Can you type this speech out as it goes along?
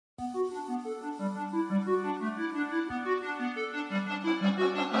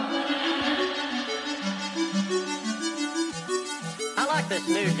this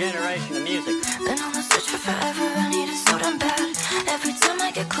new generation of music. Been on the search for forever, I need it so damn bad. Every time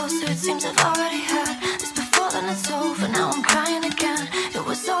I get closer, it seems I've already had this before, then it's over, now I'm crying again. It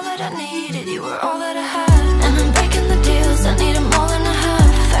was all that I needed, you were all that I had. And I'm breaking the deals, I need it more than I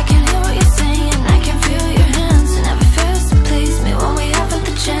have. I can hear what you're saying, I can feel your hands. It never fails to please me when we have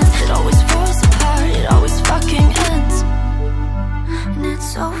the chance. It always falls apart, it always fucking ends. And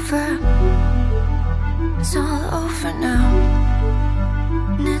it's over, it's all over now.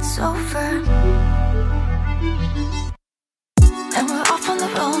 And it's over. And we're off on the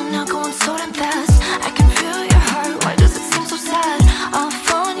road now, going so damn fast. I can feel your heart, why does it seem so sad?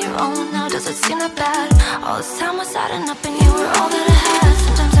 Off on your own now, does it seem that bad? All this time was adding up and you were all that I had.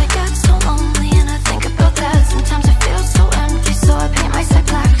 Sometimes I get so lonely and I think about that. Sometimes I feel so empty, so I paint my side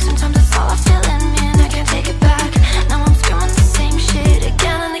black. Sometimes it's all I feel in me and I can't take it back. Now I'm screaming the same shit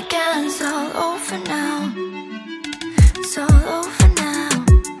again and again. It's all over now, it's all over now.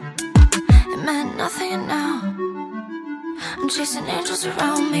 It meant nothing and now I'm chasing angels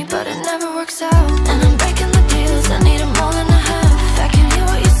around me, but it never works out. And I'm breaking the deals, I need it more than I have.